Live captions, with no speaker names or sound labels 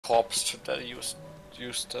corpse that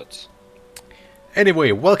used that.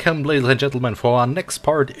 Anyway, welcome ladies and gentlemen for our next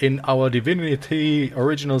part in our Divinity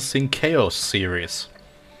Original Sin Chaos series.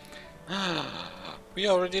 We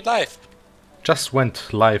already live. Just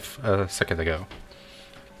went live a second ago.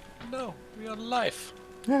 No, we are live.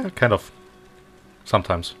 Yeah, kind of.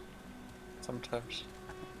 Sometimes. Sometimes.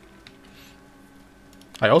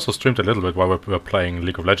 I also streamed a little bit while we were playing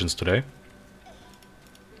League of Legends today.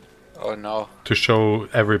 Oh no. To show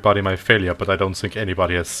everybody my failure, but I don't think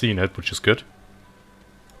anybody has seen it, which is good.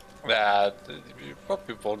 You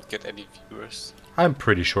probably won't get any viewers. I'm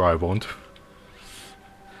pretty sure I won't.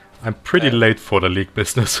 I'm pretty late for the League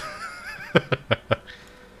business.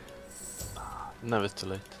 Never too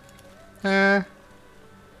late. Yeah,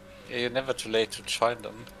 you're never too late to join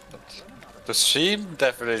them. But the stream,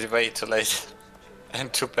 definitely way too late.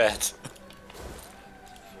 And too bad.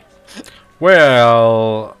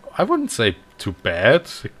 Well, I wouldn't say too bad.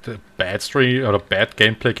 The bad stream or the bad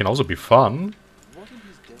gameplay can also be fun.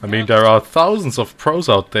 I mean, there are thousands of pros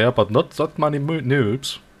out there, but not that many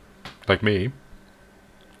noobs. Like me.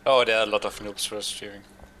 Oh, there are a lot of noobs for streaming.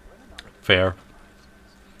 Fair.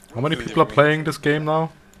 How many people are playing this game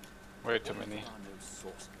now? Way too many.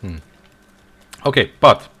 Okay,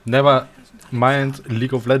 but never mind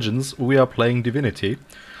League of Legends, we are playing Divinity.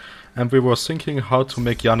 And we were thinking how to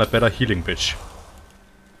make Jan a better healing bitch.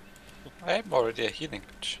 I am already a healing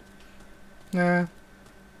bitch. Nah.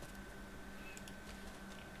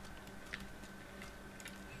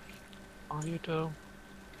 Are you though?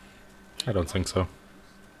 I don't think so.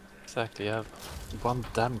 Exactly, I have one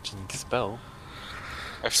damaging spell.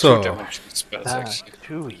 I have So- two damage spells actually.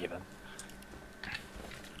 Two even.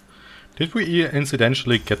 Did we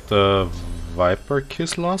incidentally get the Viper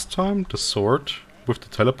Kiss last time? The sword with the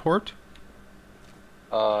teleport?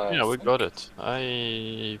 Yeah, we got it.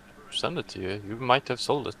 I sent it to you. You might have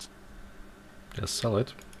sold it. Just sell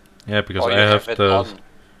it. Yeah, because Oh, I you have it the... on.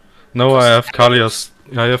 No, I have Kalia's...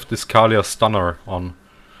 I have this Kalia stunner on.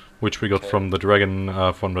 Which we got Okay. from the dragon,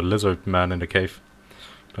 from the lizard man in the cave.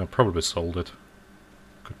 I probably sold it.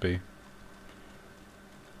 Could be.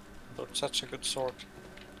 Not such a good sword.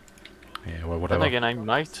 Yeah, well, Then whatever. again, I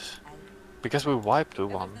might. Because we wiped it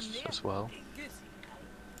once as well.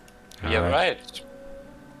 Yeah, right.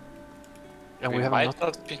 And we we have might not.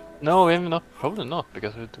 not be. No, we have not. Probably not,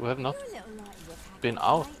 because we have not been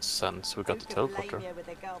out since we got the teleporter.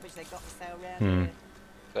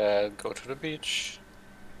 Then go to the beach.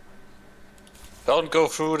 Don't go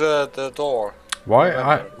through the door.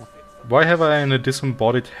 Why have I a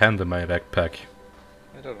disembodied hand in my backpack?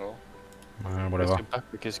 I don't know. Whatever. Your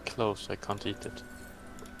backpack is closed, I can't eat it.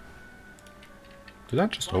 Did I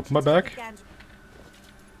just open my bag?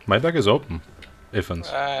 My bag is open.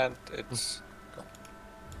 Ifans. And it's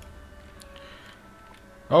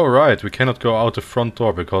Oh right, we cannot go out the front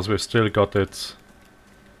door because we've still got it.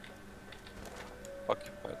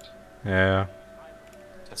 occupied. Yeah.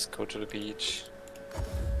 Let's go to the beach.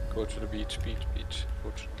 Go to the beach, beach.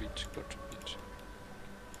 Go to the beach, go to the beach.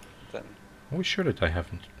 Then Are we sure that I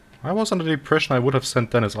haven't? I was under the impression I would have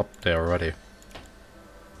sent Dennis up there already.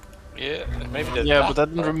 yeah, maybe the Yeah, but I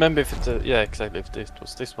didn't remember if it. Yeah, exactly. If it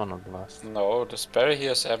was this one or the last. No, this barrel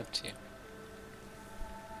here is empty.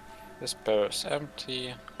 This barrel is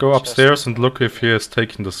empty. Go Chest- upstairs and look if he has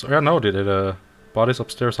taken this. Yeah, no, the bodies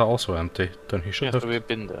upstairs are also empty. Then he should Yeah, have. so we've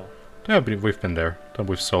been there. Yeah, we've been there. Then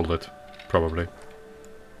we've sold it, probably.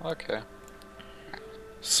 Okay.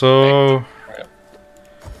 So, Yeah.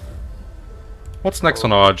 what's next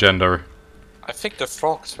on our agenda? I think the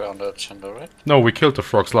frogs were on the agenda, right? No, we killed the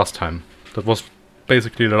frogs last time. That was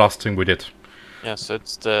basically the last thing we did. Yeah, so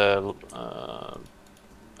it's the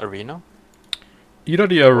arena. Either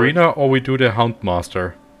the arena or we do the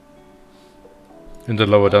Houndmaster in the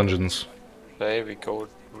lower dungeons. There we go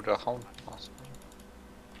to the hound master.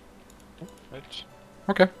 Right.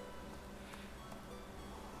 Okay.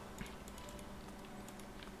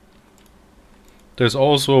 There's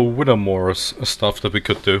also Widowmore's stuff that we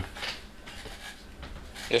could do.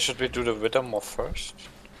 Yeah, should we do the Widowmore first?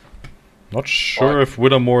 Not sure Why? if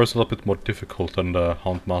Widowmore is a little bit more difficult than the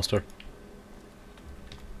Houndmaster.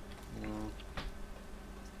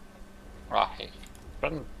 Right.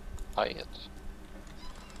 Run by it.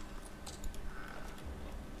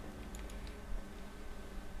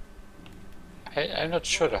 I'm not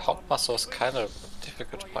sure, the Houndmaster was kind of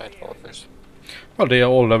difficult to fight always. Well, they are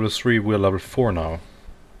all level 3, we're level 4 now.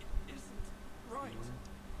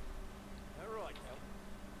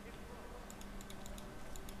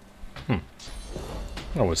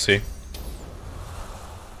 Oh, we'll see.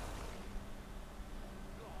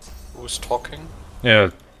 Who's talking? Yeah,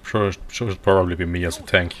 should probably be me as a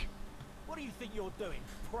tank. What do you think you're doing,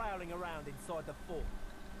 prowling around inside the fort?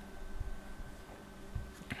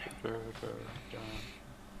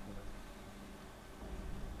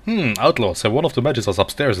 Outlaw, so one of the magicians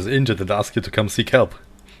upstairs is injured and asks you to come seek help.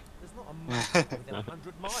 There's not a man within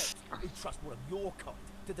 100 miles who trusts one of your kind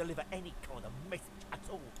to deliver any kind of message at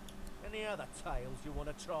all. Any other tales you want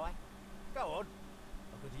to try? Go on. I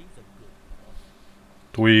could use a good one.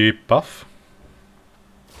 Do we buff?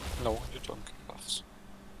 No, you don't get buffs.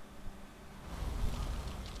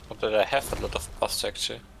 But I have a lot of buffs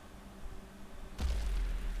actually.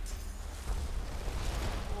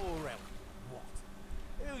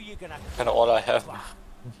 And all I have.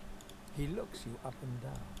 He looks you up and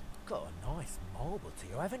down. Got a nice marble to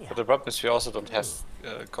you, haven't you? But the problem is we also don't have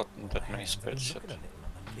gotten that many spells yet. Looking a little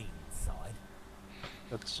on the lean side.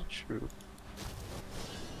 That's true.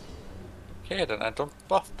 Okay, then I don't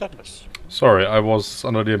buff damage. Sorry, I was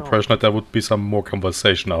under the impression that there would be some more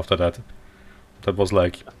conversation after that. That was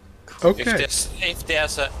like, okay. If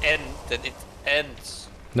there's an end, then it ends.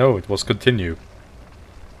 No, it was continue.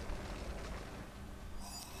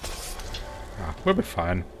 We'll be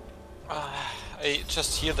fine. I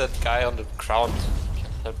just hear that guy on the ground can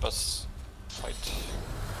help us fight.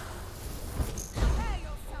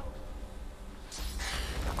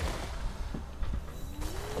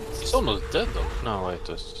 He's almost dead though. No, wait,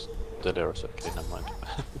 there's dead arrows. Okay, never mind.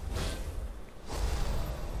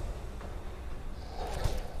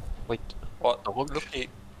 Wait, What? Look,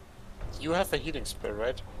 you have a healing spell,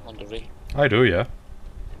 right? On the ring. I do, yeah.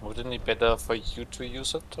 Wouldn't it be better for you to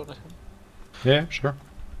use it on him? Yeah, sure.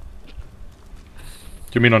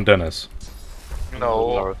 You mean on Dennis?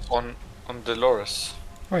 No, on Dolores.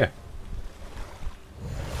 Oh yeah.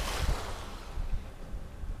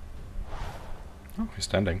 Oh, he's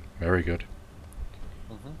standing. Very good.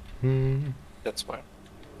 That's why.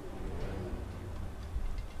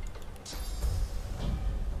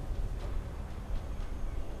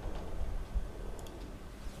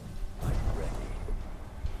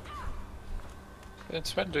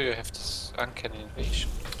 Since when do you have this uncanny invasion?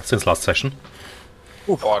 Since last session.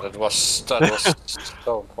 Oh, that was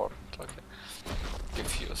so important. Okay.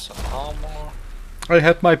 Give you some armor. I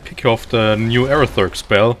had my pick of the new Aerotherk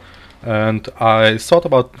spell, and I thought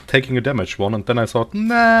about taking a damage one, and then I thought,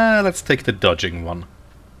 nah, let's take the dodging one.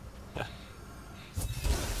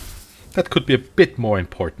 That could be a bit more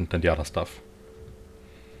important than the other stuff.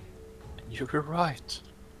 You were right.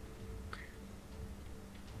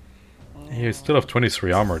 You still have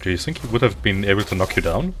 23 armor. Do you think he would have been able to knock you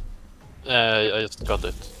down? I just got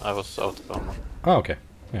it. I was out of armor. Oh, okay.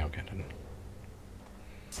 Yeah, okay then.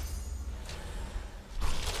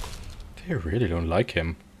 They really don't like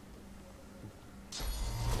him.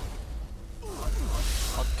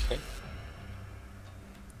 Okay.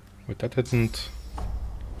 Wait, that didn't...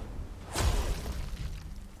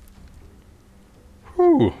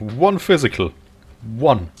 Whew, one physical.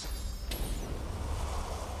 One.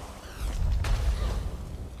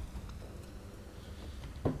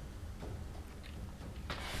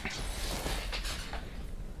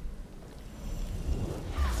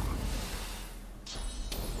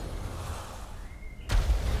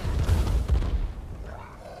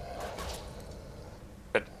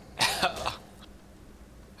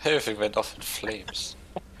 Everything went off in flames.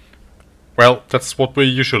 Well, that's what we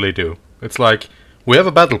usually do. It's like, we have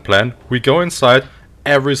a battle plan, we go inside,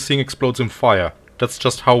 everything explodes in fire. That's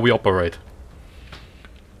just how we operate.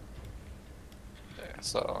 Yeah,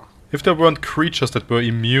 so... If there weren't creatures that were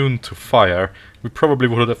immune to fire, we probably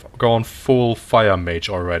would have gone full fire mage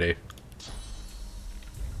already.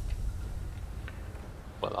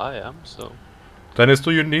 Well, I am, so... Dennis,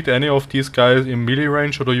 do you need any of these guys in melee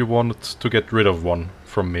range, or do you want to get rid of one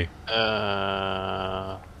from me?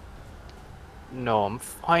 No, I'm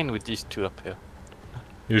fine with these two up here.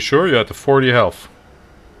 You sure? You're at 40 health.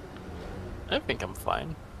 I think I'm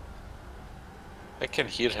fine. I can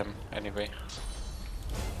heal him anyway.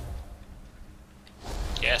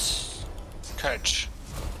 Yes! Courage!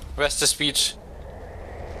 Where's the speech?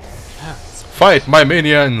 Fight, my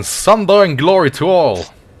minions! Thunder and glory to all!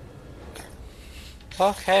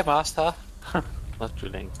 Okay, master. Not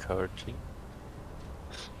really encouraging.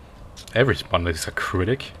 Everyone is a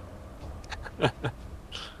critic.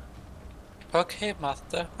 Okay,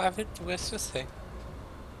 master. I will do as you say.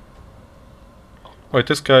 Wait,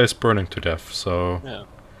 this guy is burning to death, so... Yeah.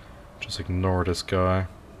 Just ignore this guy.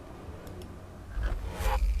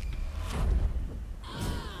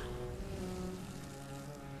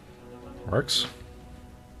 Works.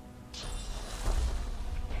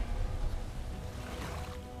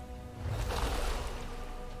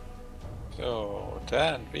 So,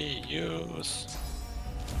 Then we use...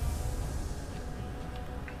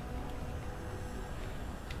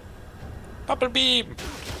 Bubble Beam!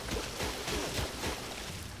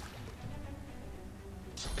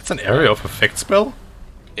 It's an area of effect spell?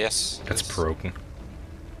 Yes. That's broken.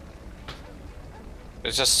 I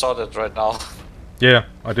just saw that right now. Yeah,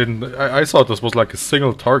 I didn't... I thought this was like a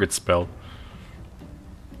single target spell.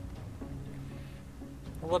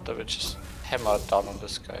 What do we just hammer down on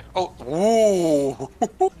this guy? Oh! Ooh!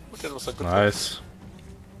 That was a good Nice. one.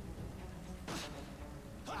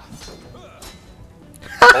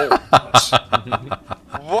 Oh!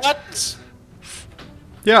 What?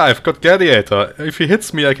 Yeah, I've got Gladiator. If he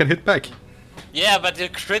hits me, I can hit back. Yeah, but you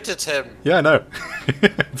critted him. Yeah, I know.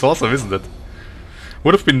 It's awesome, isn't it?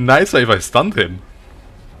 Would have been nicer if I stunned him.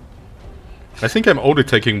 I think I'm only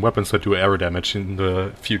taking weapons that do arrow damage in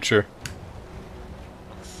the future.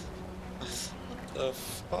 What the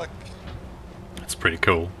fuck? It's pretty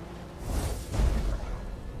cool.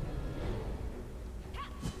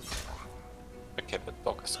 Okay, but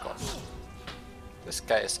dog is gone. This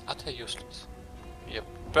guy is utter useless. You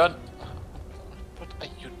burn. What are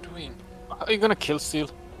you doing? How are you gonna kill Steel?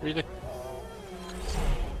 Really?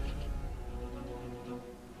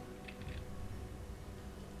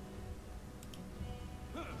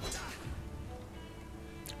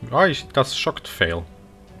 Oh, does shocked fail.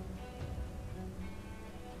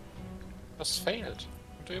 Just failed.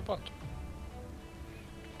 What do you want?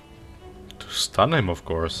 To stun him, of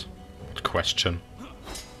course. Good question.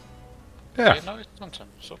 Yeah. You know it's not him,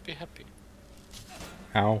 so be happy.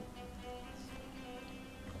 Ow.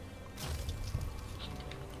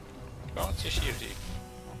 Bouncy shieldy.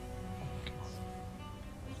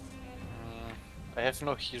 I have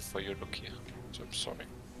no heal for you, look here. So I'm sorry.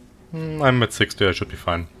 I'm at 60, I should be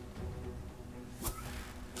fine.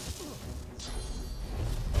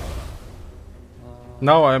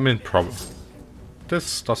 Now I'm in problem.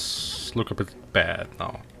 This does look a bit bad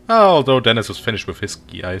now. Although Dennis is finished with his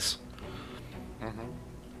guys.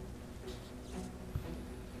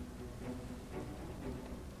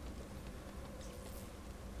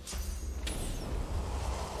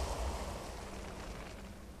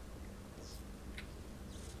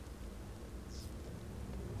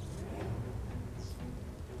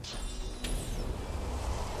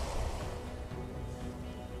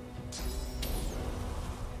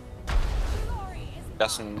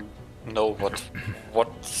 Doesn't know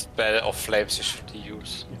what spell of flames he should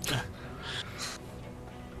use.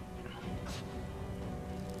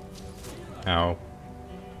 Ow.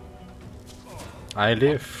 I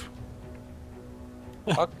live.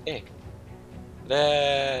 Okay.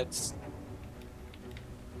 Let's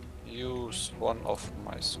use one of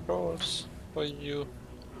my scrolls for you.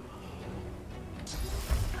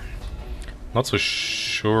 Not so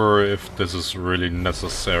sure if this is really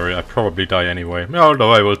necessary. I probably die anyway.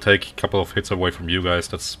 Although I will take a couple of hits away from you guys,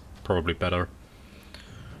 that's probably better.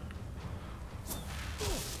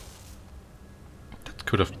 That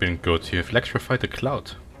could have been good. You have electrified the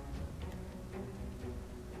cloud.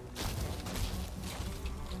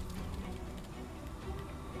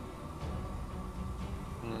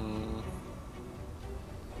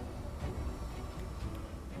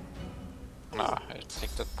 Nah, I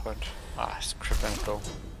take that point. Ah, it's crip and blow.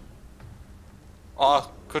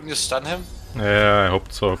 Oh, couldn't you stun him? Yeah, I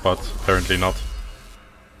hoped so, but apparently not.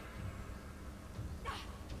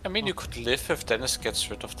 I mean, you could live if Dennis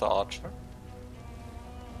gets rid of the archer.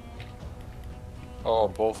 Or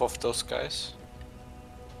both of those guys.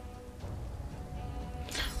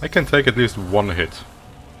 I can take at least one hit.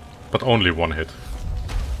 But only one hit.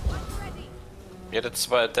 Yeah, that's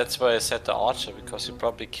why I said the archer, because you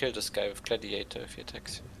probably kill this guy with Gladiator if he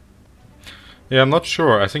attacks you. Yeah, I'm not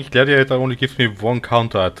sure. I think Gladiator only gives me one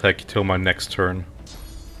counter attack till my next turn.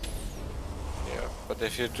 Yeah, but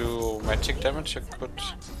if you do magic damage, you could...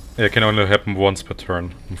 Yeah, it can only happen once per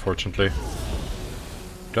turn, unfortunately.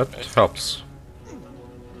 That helps.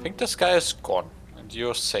 I think this guy is gone, and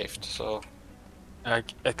you're saved, so... I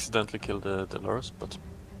accidentally killed the Dolores, but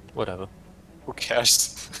whatever. Who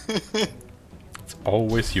cares? It's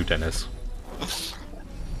always you, Dennis.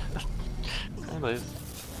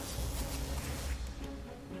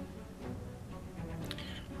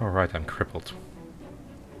 Alright, I'm crippled.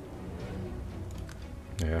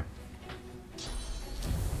 Yeah.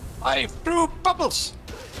 I threw bubbles!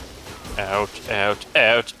 Ouch, ouch,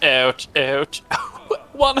 ouch, ouch, ouch.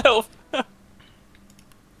 1 health!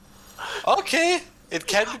 Okay, it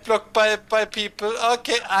can be blocked by people.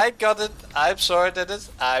 Okay, I got it. I'm sorry, Dennis.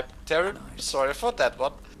 I'm terribly sorry for that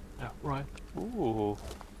one. Yeah, right. Ooh.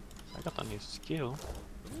 I got a new skill.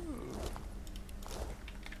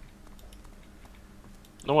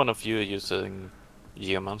 No one of you are using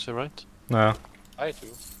Geomancy, right? No. I do.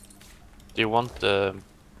 Do you want the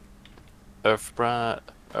Earthbrand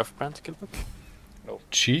killbook? No.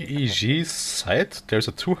 GEG sight? There's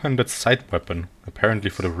a 200 sight weapon, apparently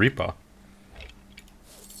for the Reaper.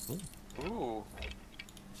 Ooh.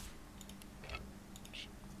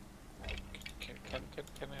 Can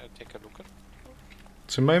I take a look at it?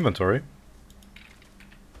 It's in my inventory.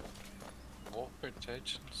 Warped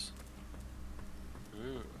agents.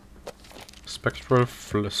 Ooh. Spectral,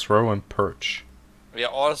 throw, and purge. Yeah,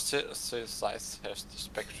 all size has the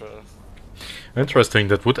spectral. Interesting,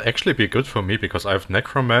 that would actually be good for me because I have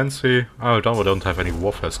necromancy. Oh, I don't have any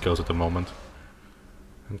warfare skills at the moment.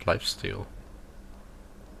 And lifesteal.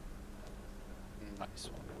 Nice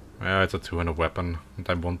one. Yeah, it's a 200 weapon, and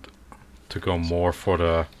I want to go more for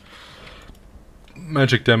the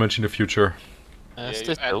magic damage in the future. Yeah,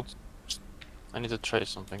 Stay still. I need to try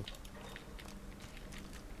something.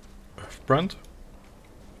 Earthbrand?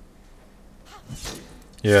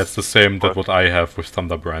 Yeah, it's the same that what I have with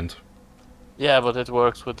Thunderbrand. Yeah, but it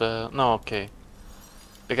works with the... No, okay.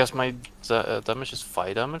 Because my damage is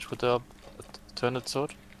fire damage with the turned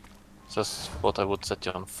sword. Just what I would set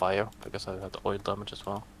you on fire, because I had oil damage as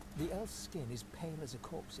well. The elf's skin is pale as a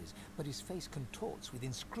corpse's, but his face contorts with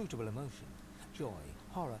inscrutable emotion. Joy,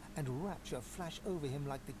 horror, and rapture flash over him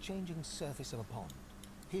like the changing surface of a pond.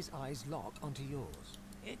 His eyes lock onto yours.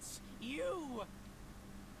 It's you!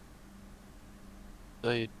 What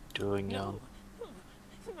are you doing now?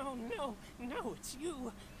 No, it's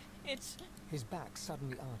you. It's... His back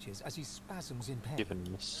suddenly arches as he spasms in pain. Even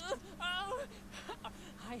miss.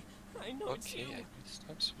 I know it's you. Okay,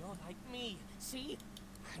 You're like me, see?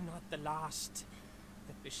 I'm not the last.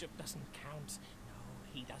 The bishop doesn't count. No,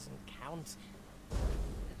 he doesn't count.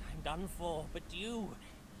 I'm done for, but you,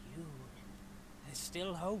 there's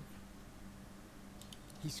still hope.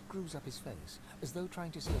 He screws up his face, as though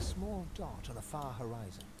trying to see a small dot on a far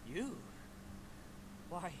horizon. You?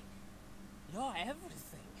 Why, you're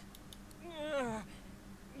everything.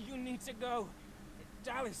 You need to go.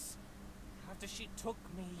 Dallas, after she took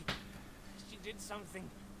me, she did something.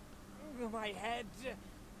 My head.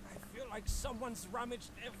 I feel like someone's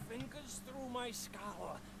rummaged their fingers through my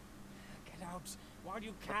skull. Get out while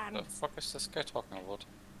you can. What the fuck is this guy talking about?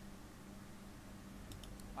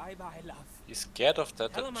 Bye-bye, love. He's scared of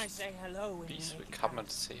that. Tell them I say hello when Please you will make it come out.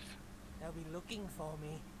 and save. They'll be looking for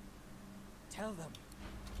me. Tell them.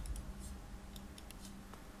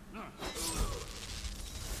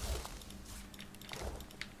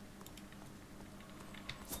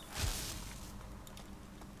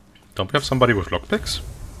 Don't we have somebody with lockpicks?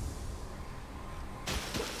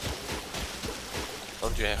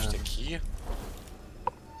 Don't you have the key?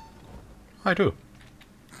 I do.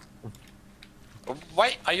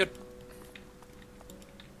 Why are you...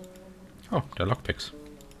 Oh, they're lockpicks.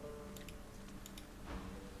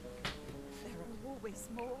 There are always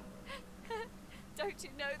more. Don't you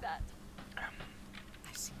know that?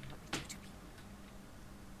 I've seen what they do to people.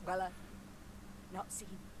 Well, not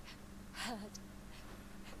seen. Heard.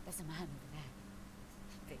 There's a man over there.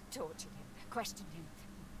 They tortured him, questioned him.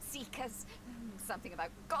 Seekers. Something about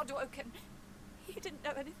God woken. He didn't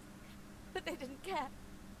know anything. But they didn't care.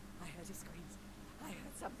 I heard his screams. I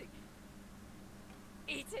heard something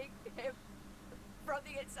eating him from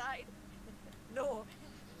the inside. No.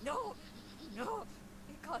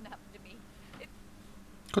 It can't happen to me.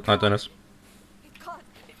 Good night, Dennis. It can't.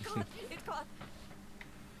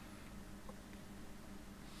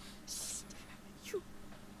 Shh. You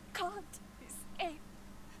can't escape.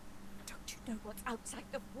 Don't you know what's outside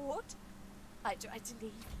the fort? I tried to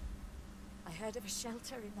leave. I heard of a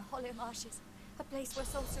shelter in the hollow marshes, a place where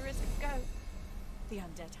sorcerers could go. The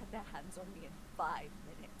undead had their hands on me in 5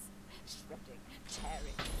 minutes. Shredding,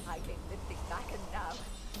 tearing, hiding, lifting back, and now.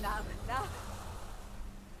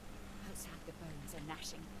 Outside the bones are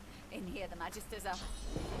gnashing. In here the magisters are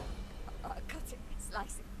cutting,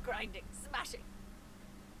 slicing, grinding, smashing.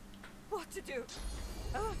 What to do?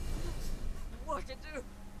 What to do?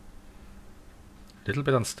 Little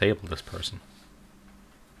bit unstable, this person.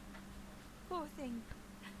 Poor thing.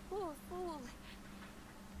 Poor fool.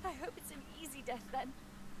 I hope it's an easy death then.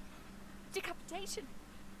 Decapitation.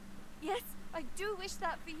 Yes, I do wish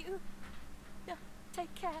that for you. No,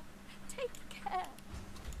 take care. Take care.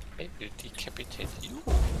 Maybe decapitate you.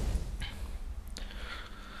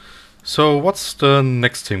 So what's the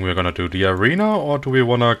next thing we're gonna do? The arena, or do we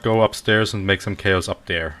wanna go upstairs and make some chaos up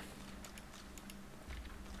there?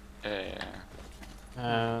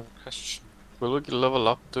 Question. Will we level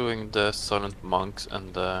up doing the Silent Monks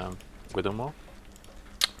and the Widowmaw?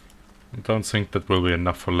 I don't think that will be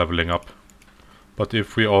enough for leveling up. But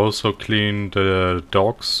if we also clean the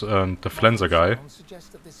dogs and the Flenser guy...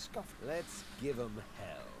 Let's give 'em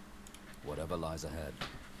hell. Whatever lies ahead,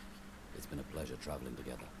 it's been a pleasure traveling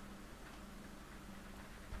together.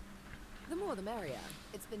 The more the merrier.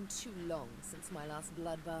 It's been too long since my last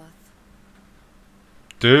bloodbath.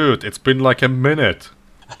 Dude, it's been like a minute.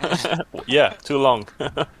 Yeah, too long.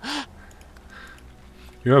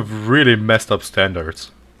 You have really messed up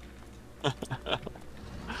standards.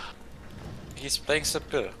 He's playing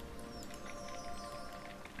Sabir.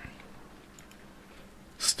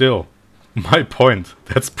 Still, my point.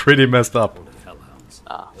 That's pretty messed up. Holy hellhounds.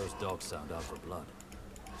 Those dogs sound out for blood.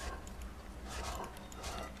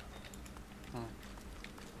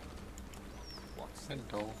 What's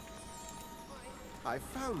Hello. I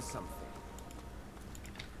found something.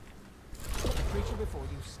 The creature before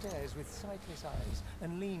you stares with sightless eyes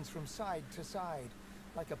and leans from side to side,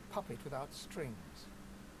 like a puppet without strings.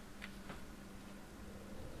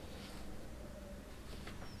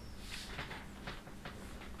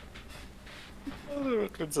 Oh, the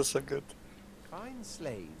twins are so good. Fine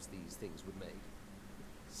slaves these things would make.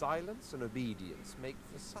 Silence and obedience make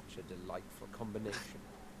for such a delightful combination.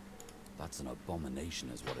 That's an abomination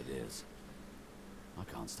is what it is. I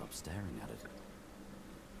can't stop staring at it.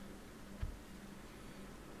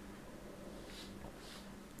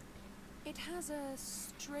 It has a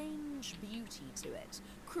strange beauty to it.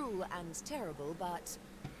 Cruel and terrible, but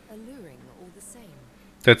alluring all the same.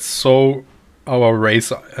 That's so our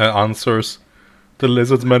race answers. The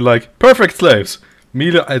lizardmen like, perfect slaves!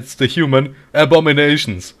 Mila, it's the human,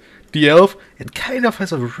 abominations. The elf, it kind of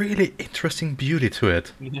has a really interesting beauty to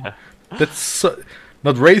it. Yeah. That's so,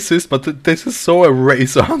 not racist, but this is so a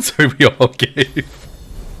race answer we all gave.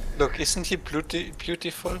 Look, isn't he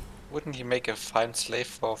beautiful? Wouldn't he make a fine slave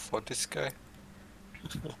for this guy?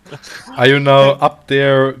 Are you now up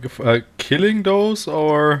there killing those,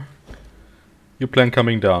 or you plan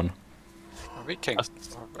coming down? We can.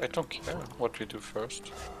 I don't care what we do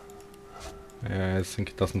first. Yeah, I think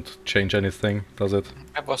it doesn't change anything, does it?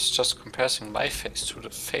 I was just comparing my face to the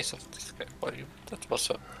face of this guy. Well, that was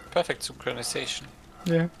a perfect synchronization.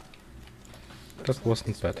 Yeah. That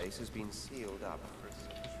wasn't bad. This place has been sealed up for a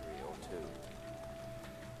century or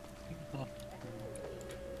two.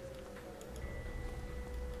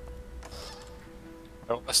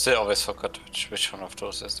 Oh, I still always forgot which one of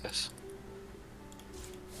those is this.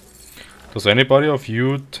 Does anybody of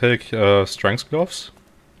you take strength gloves?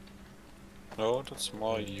 No, that's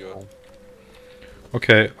more you.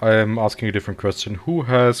 Okay, I am asking a different question. Who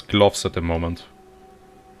has gloves at the moment?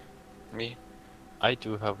 Me. I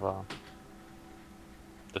do have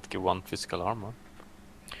that give 1 physical armor.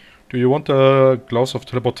 Do you want the gloves of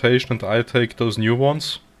teleportation and I take those new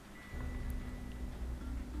ones?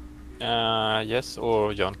 Yes,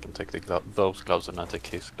 or Jan can take those gloves and I take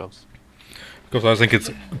his gloves. Because I think it's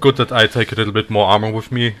good that I take a little bit more armor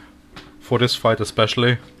with me for this fight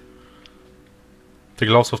especially. The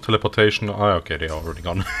gloves of teleportation, okay, they are already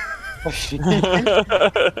gone.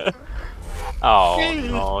 Oh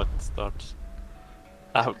no, it's not.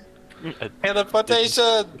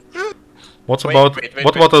 Teleportation! What Wait, about wait, wait,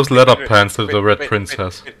 what wait, about those wait, leather wait, pants that wait, the Red wait, Prince wait,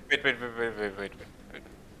 has? Wait.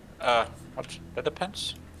 What? Leather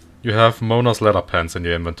pants? You have Mona's leather pants in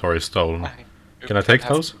your inventory stolen. Can I take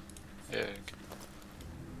those? Yeah.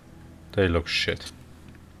 They look shit.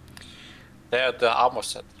 They're the armor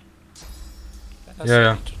set.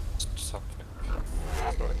 Yeah.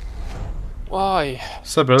 Why?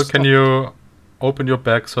 Sybil, can you open your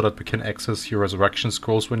bag so that we can access your resurrection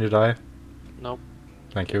scrolls when you die? Nope.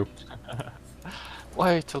 Thank you.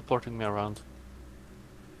 Why are you teleporting me around?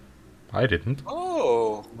 I didn't.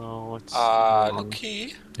 Oh! No, it's...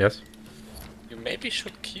 Loki. Yes? You maybe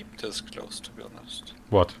should keep this close, to be honest.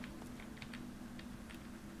 What?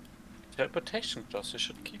 Teleportation close, you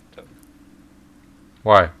should keep them.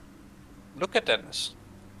 Why? Look at Dennis.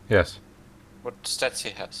 Yes. What stats he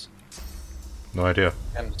has. No idea.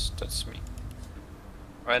 Dennis, that's me.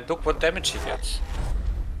 And look what damage he gets.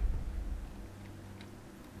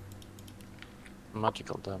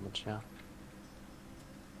 Magical damage, yeah.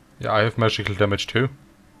 Yeah, I have magical damage too.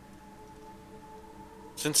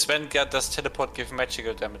 Since when does teleport give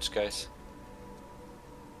magical damage, guys?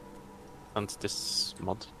 And this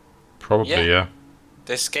mod. Probably, yeah.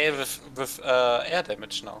 They scale with air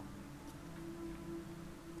damage now.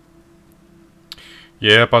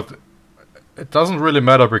 Yeah, but it doesn't really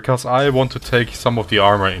matter because I want to take some of the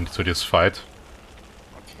armor into this fight.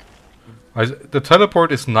 The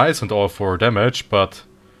teleport is nice and all for damage, but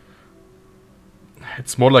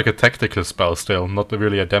it's more like a tactical spell still, not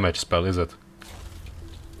really a damage spell, is it?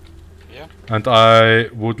 Yeah. And I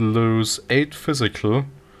would lose 8 physical,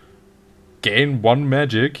 gain 1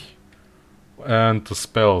 magic, and the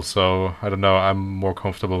spell, so I don't know, I'm more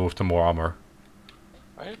comfortable with the more armor.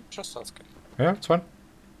 I'm just asking. Yeah, it's fine.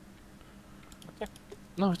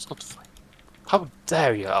 No, it's not fine. How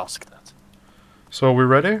dare you ask that? So are we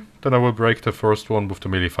ready? Then I will break the first one with the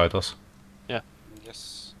melee fighters.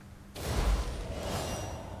 Yes.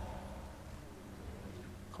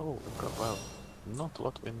 Oh, God, wow. Not a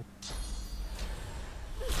lot of in.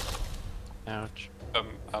 Ouch.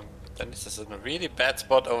 Dennis is in a really bad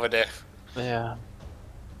spot over there. Yeah.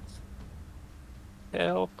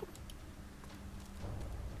 Help.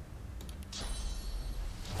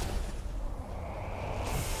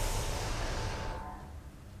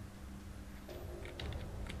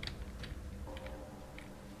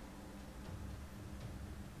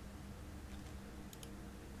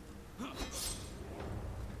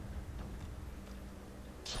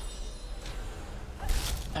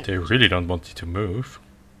 They really don't want you to move.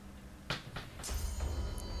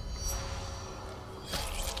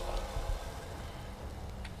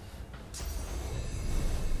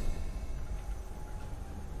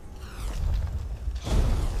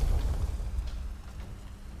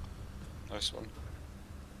 Nice one.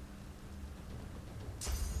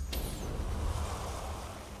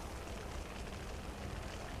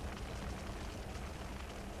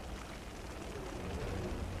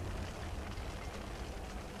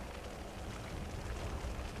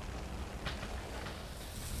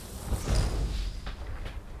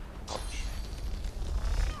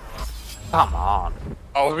 Come on.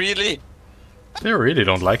 Oh, really? They really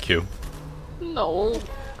don't like you. No.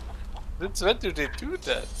 Since when do they do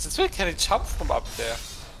that? Since when can he jump from up there?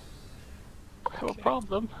 No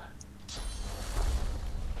problem.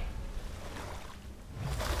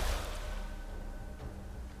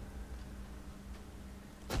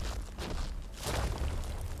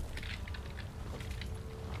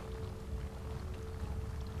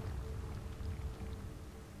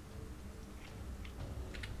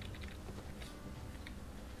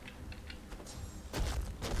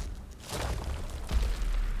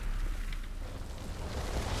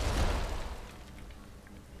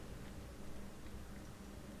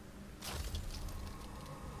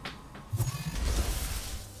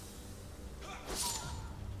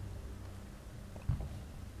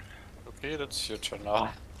 Okay, that's your turn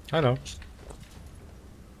now. I know.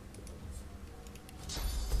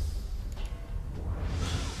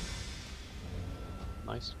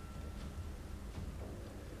 Nice.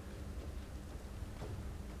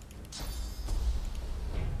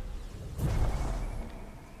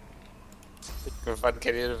 Go fun,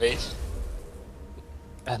 can you evade?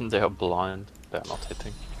 And they are blind. They're not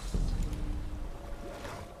hitting.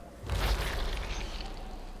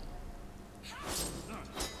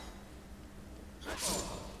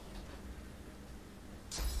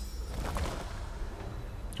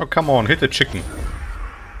 Oh, come on, hit the chicken.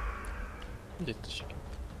 Hit the chicken.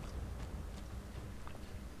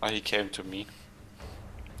 Oh, he came to me.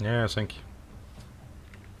 Yeah, thank you.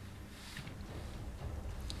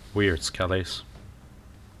 Weird skellies.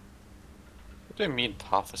 What do you mean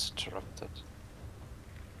path is interrupted?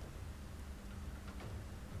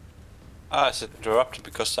 Ah, is it interrupted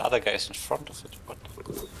because the other guy is in front of it? What?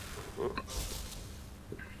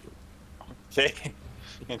 Okay.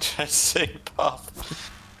 Interesting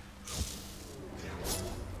path.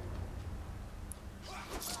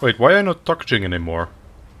 Wait, why are you not dodging anymore?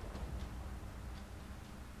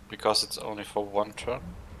 Because it's only for one turn.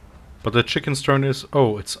 But the chicken's turn is...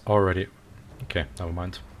 Oh, it's already... Okay, never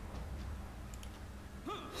mind.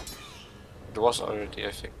 It was already,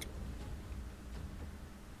 I think.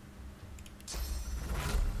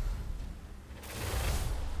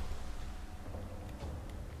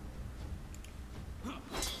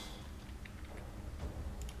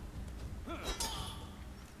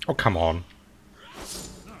 Oh, come on.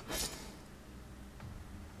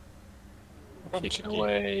 Chicken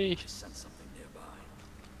away. Sense something nearby.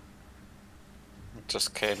 It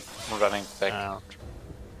just came running back. Out.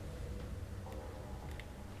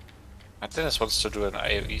 And Dennis wants to do an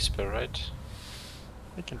AoE spell, right?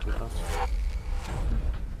 We can do that.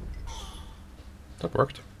 That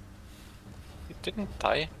worked. He didn't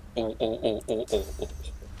die. Oh, oh, oh, oh, oh, oh.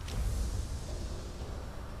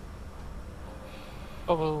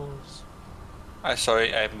 Bubbles.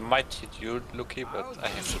 Sorry, I might hit you, Lucky, but I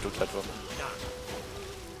have to do that one.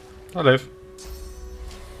 I live.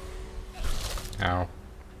 Ow.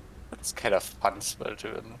 It's kind of fun spell, to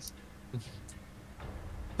be honest.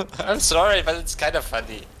 I'm sorry, but it's kind of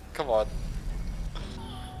funny. Come on.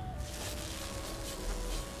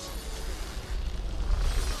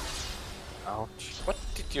 Ouch. What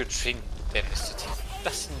did you drink, Dennis? That he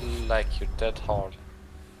doesn't like you that hard.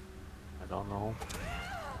 I don't know.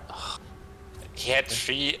 He had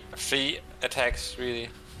three attacks, really.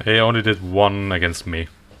 He only did one against me.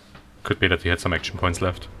 Could be that he had some action points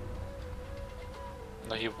left.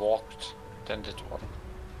 No, he walked, then did one.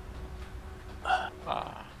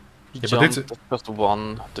 Ah. He Yeah, but jumped just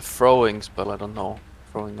one. The throwing spell, I don't know.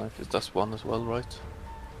 Throwing knife is that's one as well, right?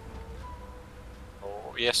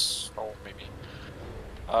 Oh, yes. Oh, maybe.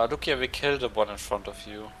 Look here, we killed the one in front of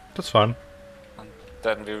you. That's fine. And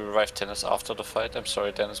then we revived Dennis after the fight. I'm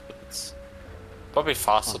sorry, Dennis, but it's probably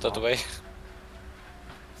faster that way.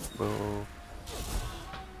 Well,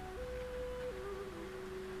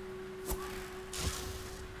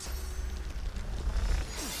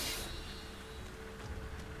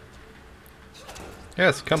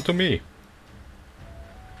 Yes, come to me.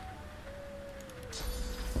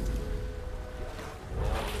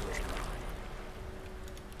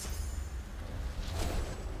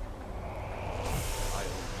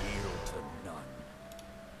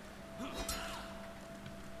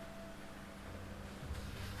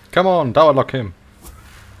 Come on, tower lock him.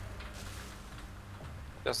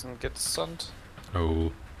 Doesn't get stunned.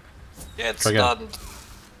 Oh. Yeah, it's Try again. stunned.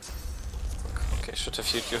 Okay, should have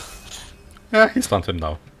hit you. Yeah, he's stunned him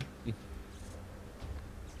now.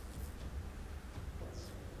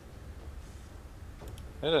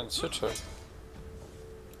 Yeah, then it's your turn.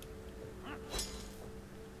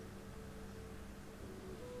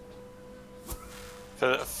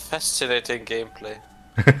 Fascinating gameplay.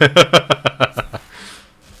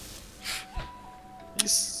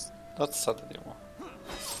 He's not stunned anymore.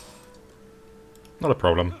 Not a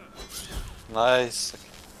problem. Nice. Okay.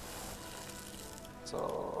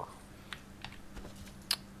 So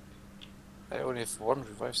I only have one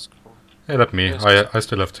revive scroll. Hey, let me. Yes. I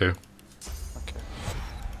still have two. Okay.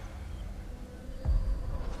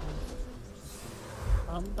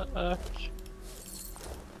 I'm back.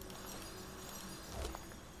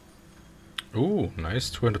 Ooh, nice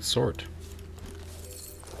 200 sword.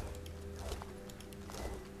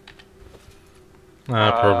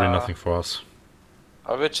 Probably nothing for us.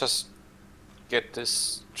 I will just get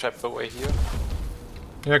this trap away here.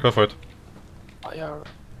 Yeah, go for it. Fire.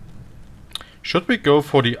 Should we go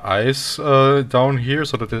for the ice down here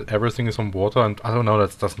so that everything is on water? And I don't know,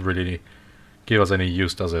 that doesn't really give us any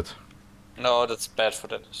use, does it? No, that's bad for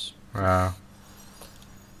Dennis.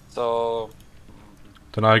 So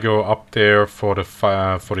Then I go up there for the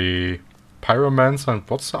fire, for the pyromancer. And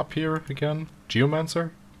what's up here again?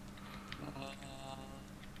 Geomancer?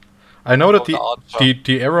 I know that the archer.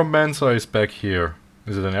 the aeromancer is back here.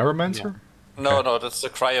 Is it an aeromancer? No, Okay. no, that's the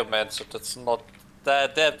cryomancer. That's not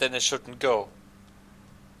that. Then it shouldn't go.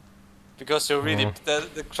 Because you're really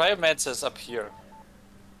the cryomancer is up here.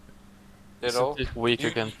 You know, Isn't it weak You-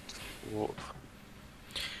 against.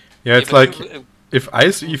 Yeah, it's but like you-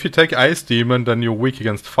 if you take ice demon, then you're weak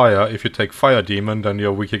against fire. If you take fire demon, then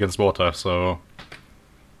you're weak against water. So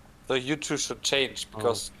so you two should change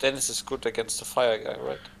because Dennis is good against the fire guy,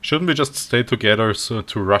 right? shouldn't we just stay together so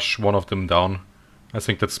to rush one of them down? I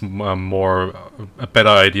think that's a better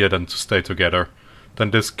idea than to stay together.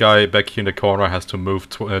 Then this guy back here in the corner has to move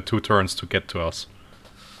 2 turns to get to us.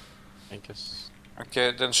 I guess.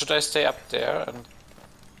 Okay, then should I stay up there and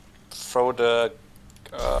throw the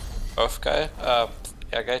earth guy,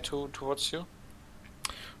 air guy towards you?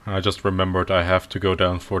 I just remembered I have to go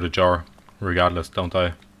down for the jar, regardless, don't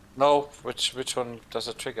I? No, which one does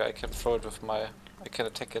it trigger? I can throw it with my. I can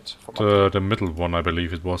attack it from up there. The middle one, I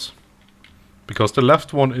believe it was. Because the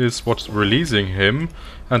left one is what's releasing him,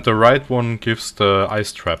 and the right one gives the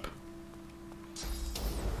ice trap.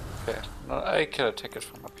 Okay, no, I can attack it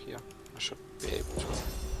from up here. I should be able to.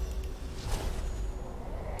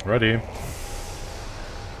 Ready.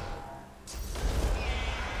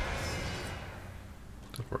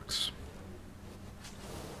 That works.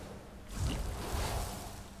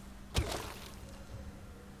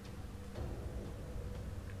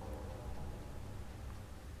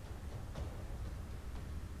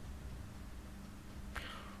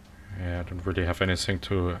 Yeah, I don't really have anything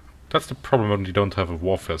to... That's the problem when you don't have a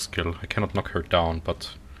warfare skill. I cannot knock her down,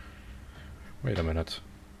 but... Wait a minute.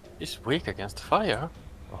 He's weak against fire.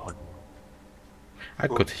 Oh, I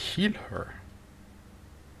could heal her.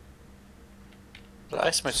 The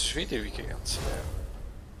ice mage is really weak against fire.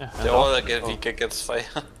 yeah, They all get weak against fire.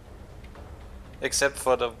 Except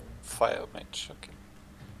for the fire mage, okay.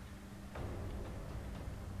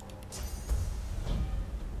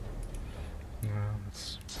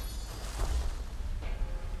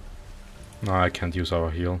 No, I can't use our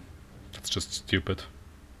heal. That's just stupid.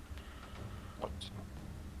 What?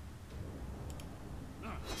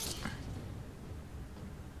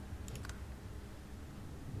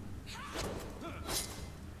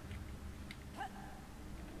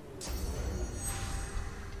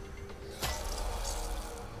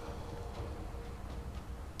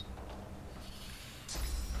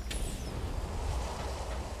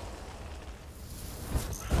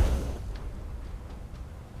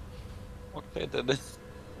 Okay, then.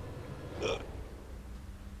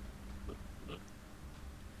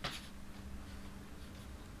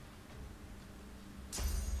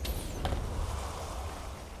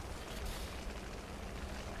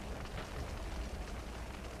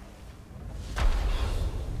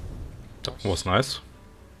 That was nice.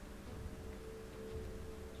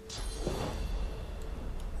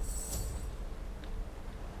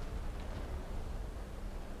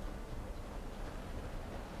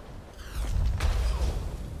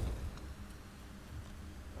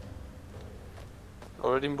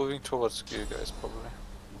 Already moving towards you guys, probably.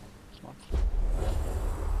 It's not.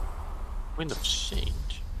 Wind of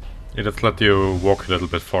change. Yeah, let's let you walk a little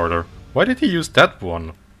bit farther. Why did he use that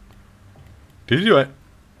one? Did you...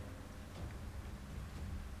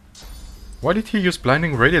 Why did he use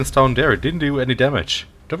Blinding Radiance down there? It didn't do any damage.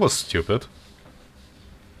 That was stupid.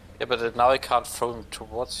 Yeah, but now I can't throw him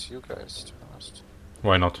towards you guys, to be honest.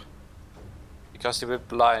 Why not? Because he will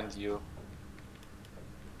blind you.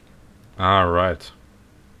 Ah, right.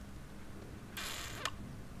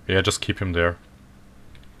 Yeah, just keep him there.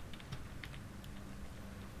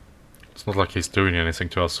 It's not like he's doing anything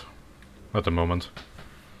to us at the moment.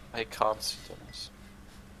 I can't see damage.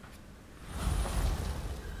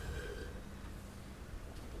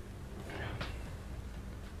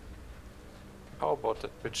 How about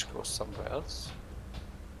that witch goes somewhere else?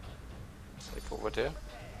 Like over there?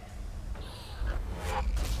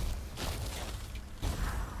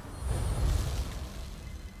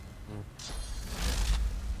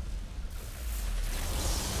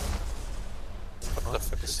 What the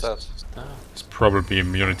fuck is that? It's probably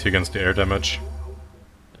immunity against the air damage.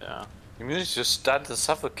 Yeah. Immunity to stun and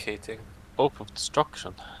suffocating. Hope of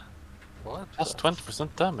destruction. What? That's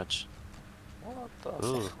 20% damage. What the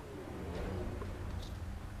Ooh. fuck?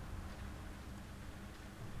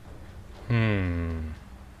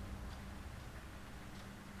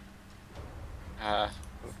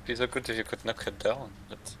 It would be so good if you could knock her down,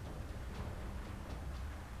 but...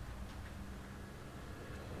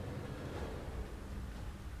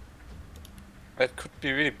 It could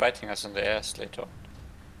be really biting us in the ass later on.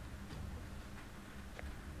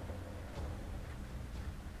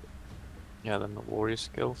 Yeah, then the warrior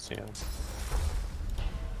skills, yeah.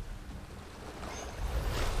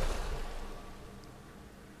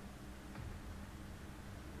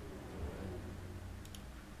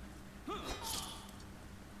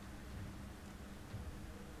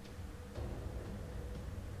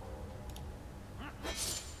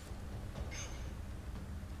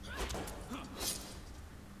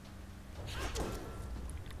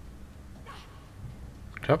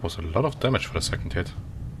 That was a lot of damage for the second hit.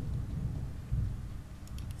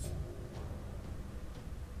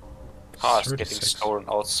 Car is getting 36. stolen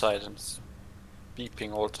outside and it's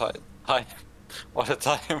beeping all time. All the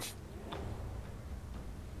time.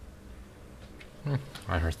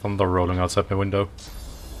 I heard thunder rolling outside my window.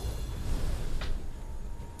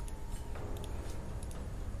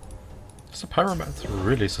 Is the pyromancer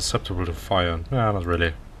really susceptible to fire? Nah, not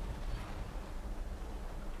really.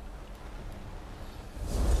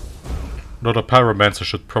 Though the pyromancer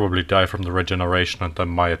should probably die from the regeneration and then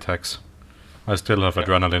my attacks. I still have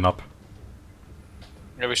adrenaline up.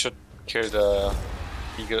 Yeah, we should kill the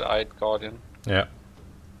eagle-eyed guardian. Yeah.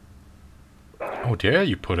 Oh, there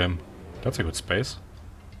you put him. That's a good space.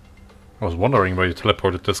 I was wondering where you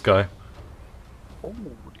teleported this guy. Holy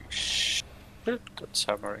shit, that's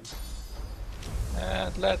hammering.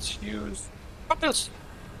 And let's use buckles.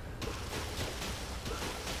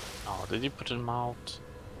 Oh, did you put him out?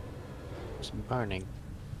 It's burning.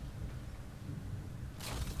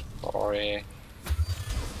 Sorry.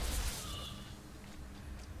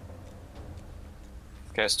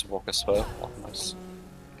 This guy has to walk as well. Oh, nice.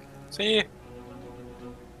 See?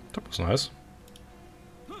 That was nice.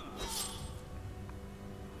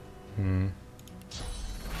 Hmm.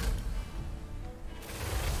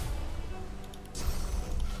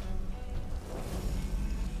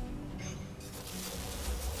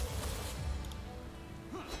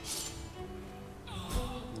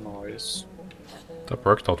 Nice. That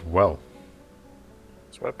worked out well.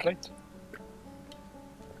 It's well played.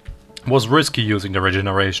 Was risky using the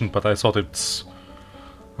regeneration, but I thought it's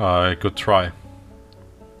a good try.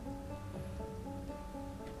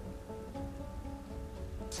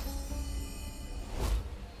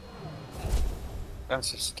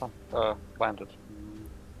 Lance is landed.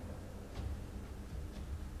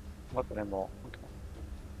 Not anymore. Okay.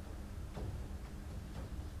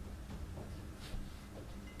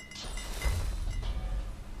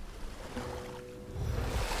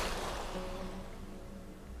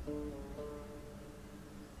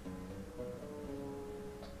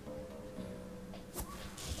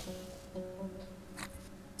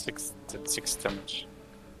 Six damage.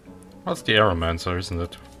 That's the Aeromancer, isn't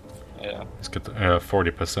it? Yeah. He's got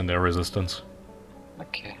 40% air resistance.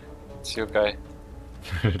 Okay. It's your guy.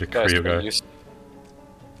 The Guy's Creo pretty guy.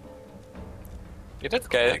 Yeah,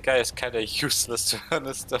 that guy is kinda useless to be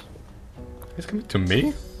honest though. He's coming to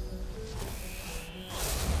me?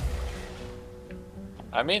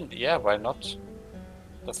 I mean, yeah, why not?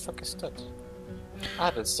 The fuck is that?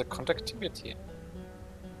 Ah, that's the conductivity.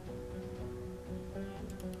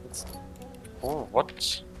 It's... Oh,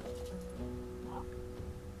 what?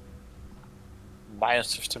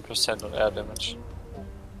 Minus 15% on air damage.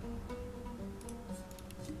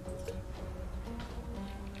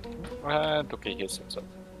 And okay, here's it.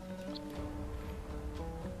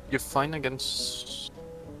 You're fine against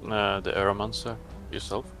the Aeromancer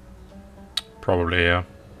yourself? Probably, yeah.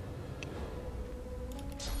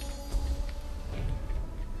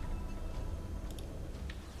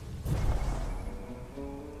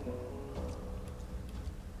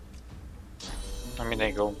 I mean,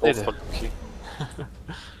 they go both for Lucky.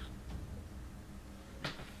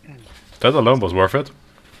 That alone was worth it.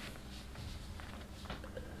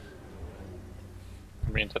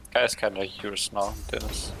 I mean, that guy's kinda used now,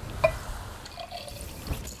 Dennis.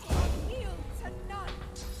 Yield to none.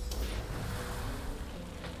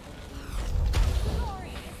 Glory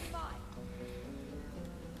is mine.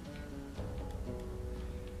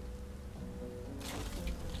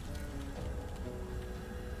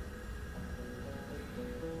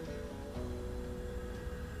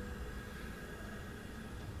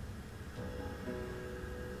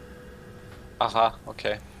 Aha,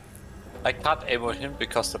 okay. I can't aim on him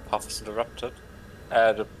because the path is interrupted.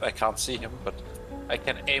 I can't see him, but I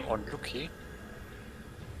can aim on Lucky.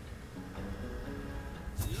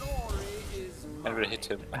 And we'll hit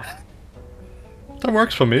him. That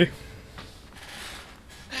works for me.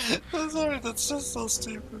 Sorry, that's just so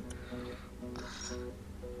stupid.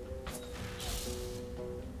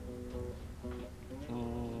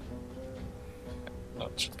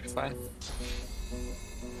 That should be fine.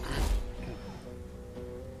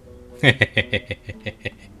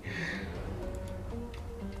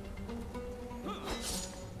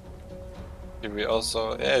 We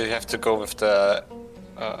also, yeah, you have to go with the.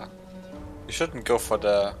 You shouldn't go for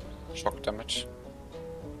the shock damage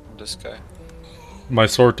on this guy. My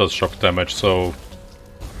sword does shock damage, so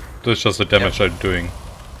that's just the damage I'm doing.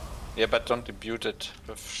 Yeah, but don't imbue it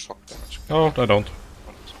with shock damage. Oh, I don't.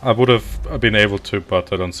 I would have been able to,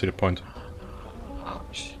 but I don't see the point.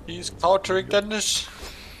 He's countering Dennis.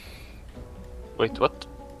 Wait, what?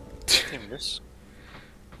 Team this.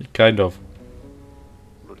 Kind of.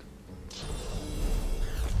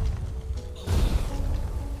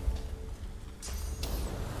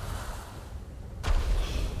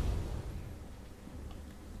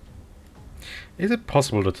 Is it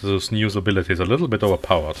possible that those new abilities are a little bit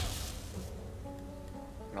overpowered?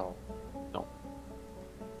 No. No.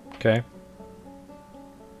 Okay.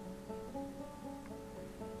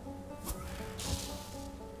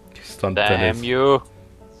 Stunt Damn Dennis. you!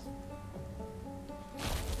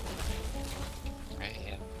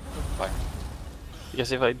 Yeah. Fine.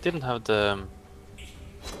 Because if I didn't have the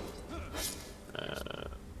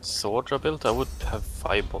sword built, I would have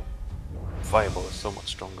Fireball. Fireball is so much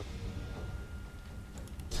stronger.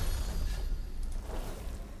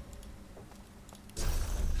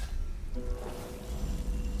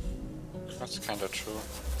 That's kinda true.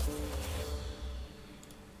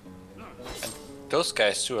 And those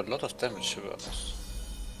guys do a lot of damage to us.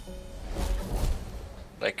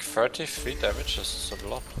 Like 33 damage is a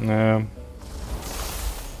lot. Yeah.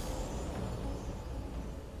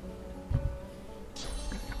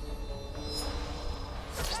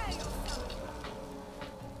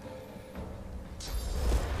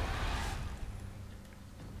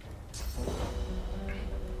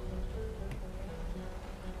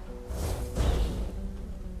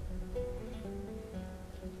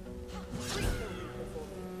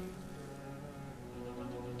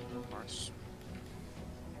 Nice.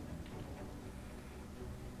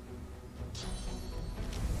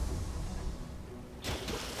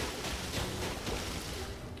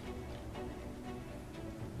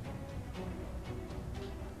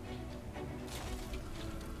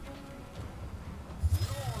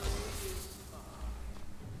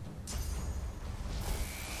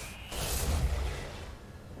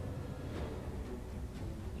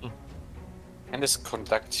 And is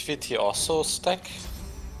conductivity also stack?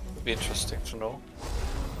 Would be interesting to know.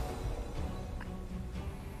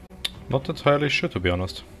 Not entirely sure, to be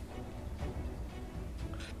honest.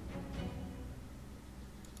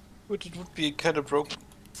 But it would be kind of broken.